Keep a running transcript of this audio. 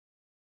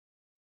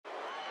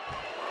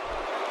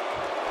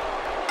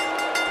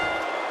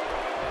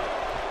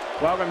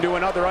Welcome to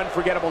another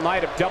unforgettable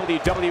night of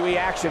WWE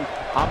action.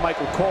 I'm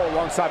Michael Cole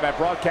alongside my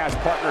broadcast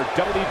partner,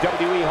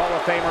 WWE Hall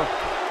of Famer,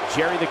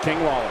 Jerry the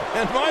King Lawler.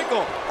 And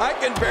Michael, I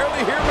can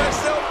barely hear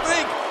myself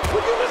think.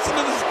 Would you listen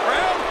to this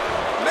crowd?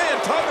 Man,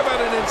 talk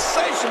about an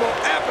insatiable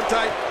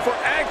appetite for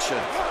action.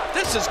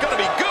 This is going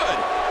to be good.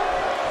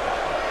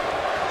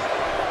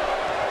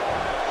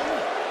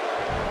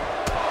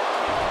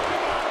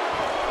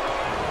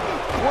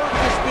 Work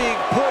is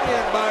being put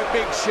in by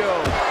Big Show.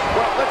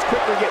 Well, let's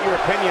quickly get your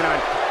opinion on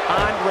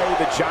Andre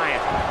the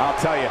Giant. I'll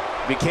tell you,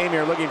 if he came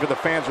here looking for the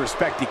fans'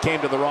 respect, he came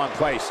to the wrong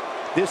place.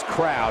 This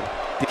crowd...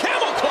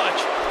 Camel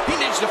clutch! He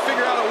needs to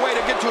figure out a way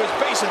to get to his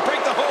base and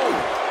break the hold.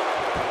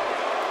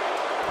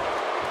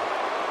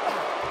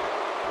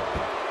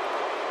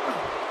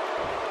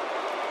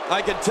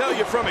 I can tell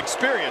you from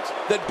experience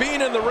that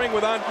being in the ring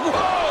with Andre...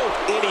 Whoa!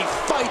 And he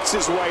fights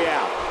his way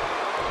out.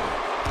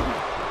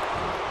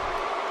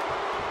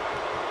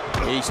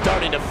 He's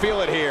starting to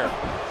feel it here.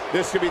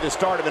 This could be the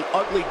start of an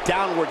ugly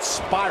downward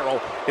spiral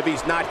if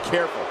he's not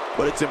careful.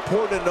 But it's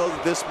important to know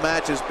that this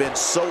match has been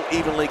so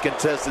evenly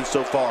contested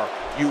so far.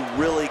 You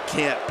really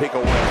can't pick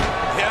a winner.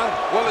 Yeah,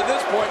 well, at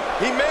this point,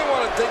 he may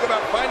want to think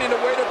about finding a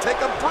way to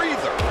take a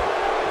breather.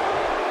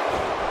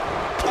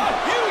 A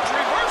huge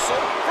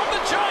reversal from the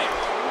Giant.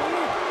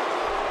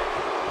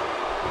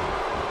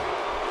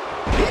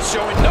 He's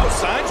showing no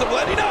signs of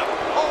letting up.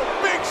 Oh,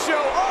 Big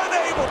Show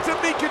unable to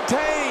be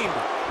contained.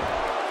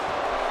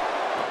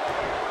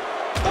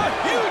 A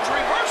huge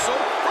reversal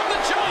from the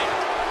Giant.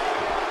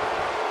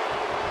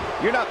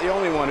 You're not the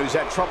only one who's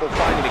had trouble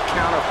finding a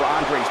counter for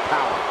Andre's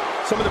power.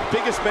 Some of the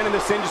biggest men in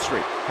this industry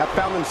have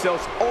found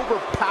themselves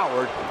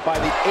overpowered by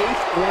the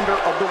eighth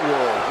wonder of the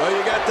world. Well,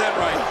 you got that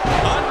right.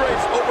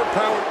 Andre's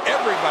overpowered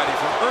everybody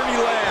from Ernie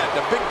Ladd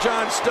to Big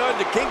John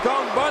Studd to King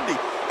Kong Bundy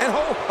and a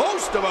whole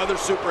host of other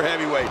super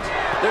heavyweights.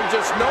 There's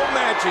just no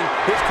matching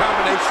his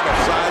combination of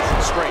size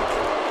and strength.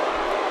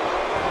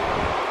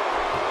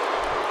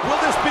 Will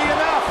this be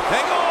enough?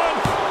 Hang on.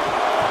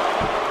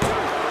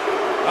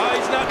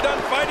 He's not done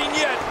fighting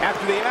yet.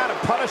 After the amount of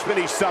punishment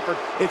he suffered,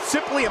 it's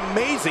simply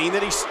amazing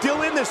that he's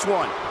still in this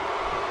one.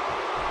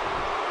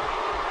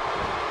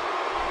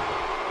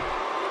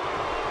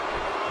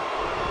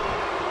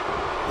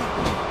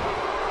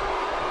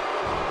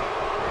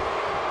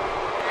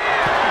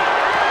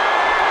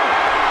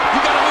 You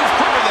gotta move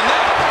quicker than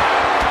that.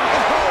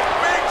 Oh,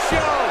 Big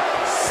Show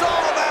saw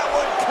that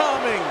one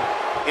coming.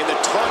 And the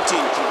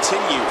taunting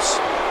continues.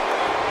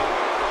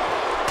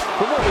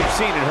 From what we've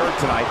seen and heard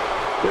tonight,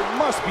 there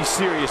must be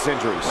serious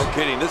injuries. No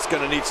kidding, this is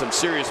gonna need some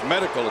serious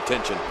medical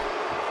attention.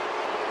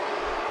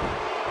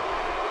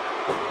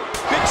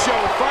 Big Show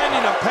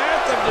finding a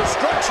path of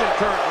destruction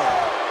currently.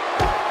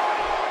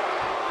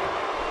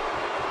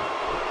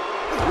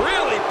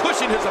 Really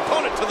pushing his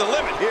opponent to the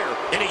limit here.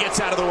 And he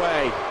gets out of the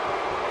way.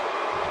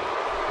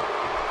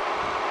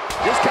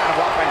 This kind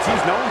of offense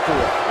he's known for.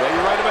 Yeah,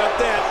 you're right about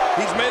that.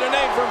 He's made a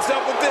name for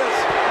himself with this.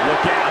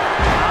 Look out.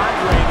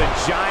 Andre the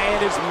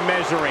Giant is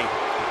measuring.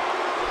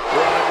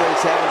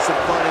 Andre's having some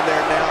fun in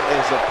there now at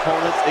his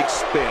opponent's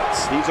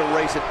expense. He's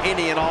erasing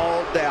any and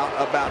all doubt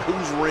about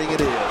whose ring it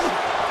is.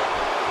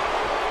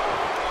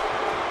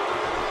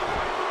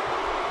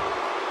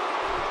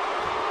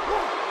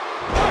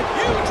 A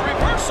huge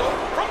reversal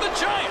from the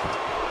Giant.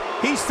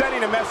 He's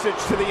sending a message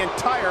to the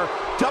entire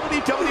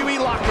WWE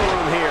locker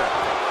room here.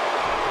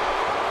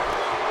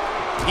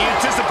 He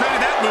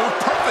anticipated that move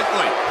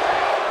perfectly.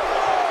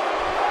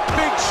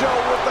 Big Show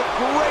with a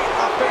great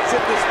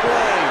offensive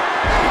display.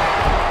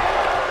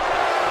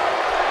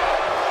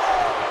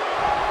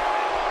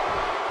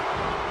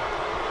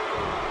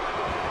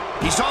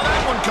 He saw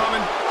that one coming.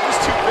 He's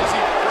too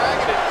busy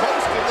bragging and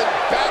boasting than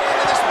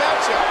battling in this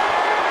matchup.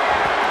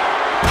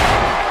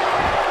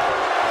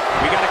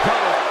 We got to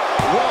cover.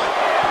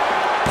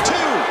 1, 2.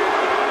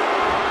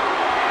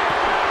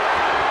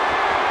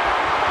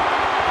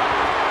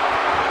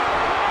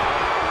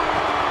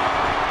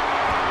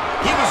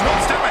 He was one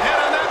step ahead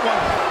on that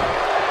one.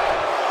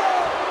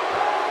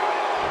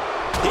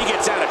 He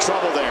gets out of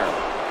trouble there.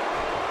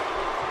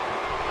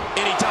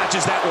 And he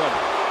dodges that one.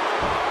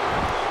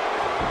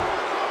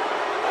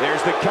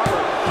 There's the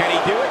cover. Can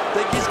he do it?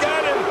 Think he's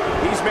got him.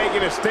 He's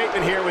making a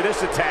statement here with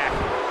this attack.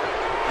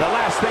 The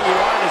last thing you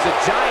want is a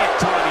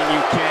Giant taunting you,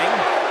 King.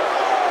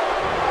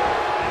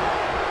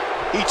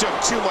 He took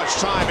too much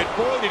time, and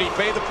boy, did he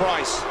pay the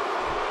price.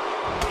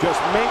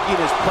 Just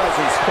making his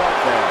presence felt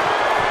there.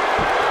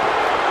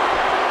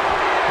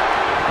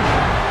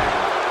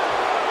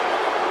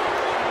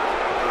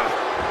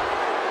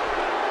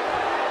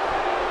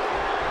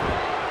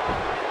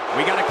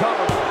 We got to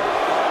cover.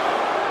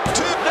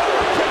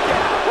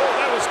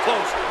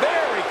 Close,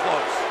 very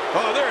close.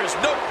 Oh, there is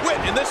no quit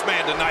in this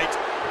man tonight.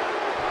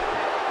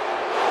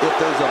 If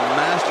there's a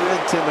master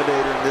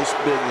intimidator in this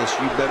business,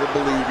 you better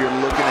believe you're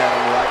looking at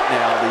him right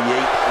now, the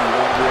eighth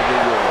wonder of the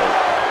world.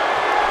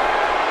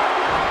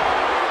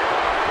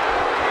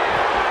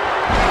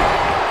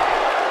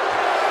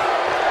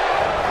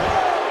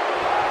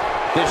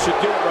 This should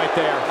do it right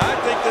there. I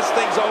think this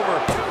thing's over.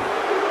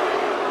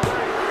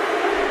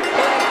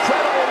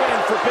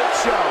 Big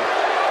Show.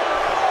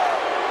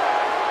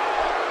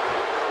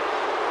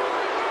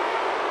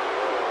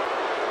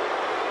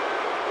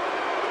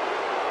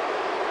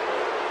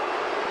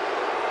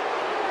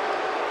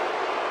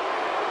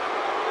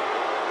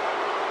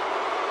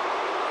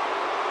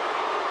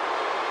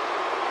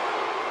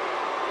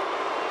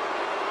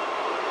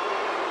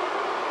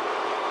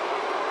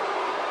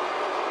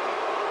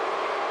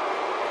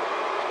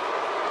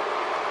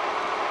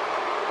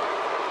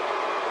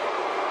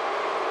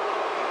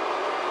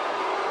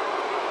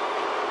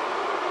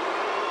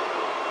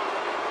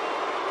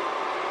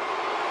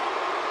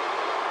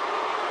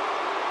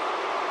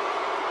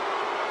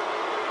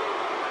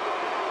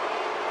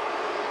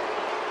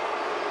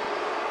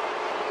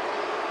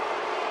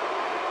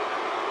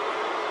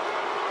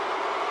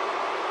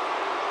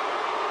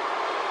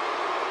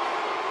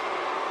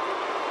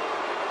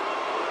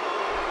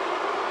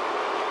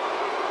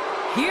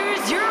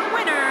 Here's your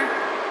winner,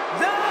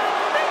 The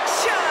Big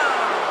Show.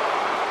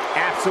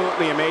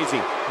 Absolutely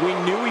amazing. We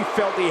knew he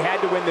felt he had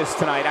to win this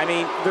tonight. I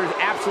mean, there's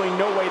absolutely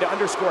no way to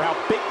underscore how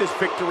big this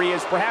victory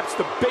is, perhaps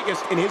the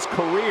biggest in his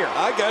career.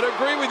 I got to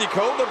agree with you,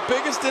 Cole, the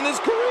biggest in his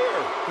career.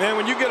 Man,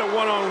 when you get a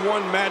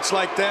one-on-one match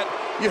like that,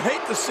 you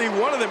hate to see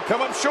one of them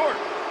come up short.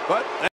 But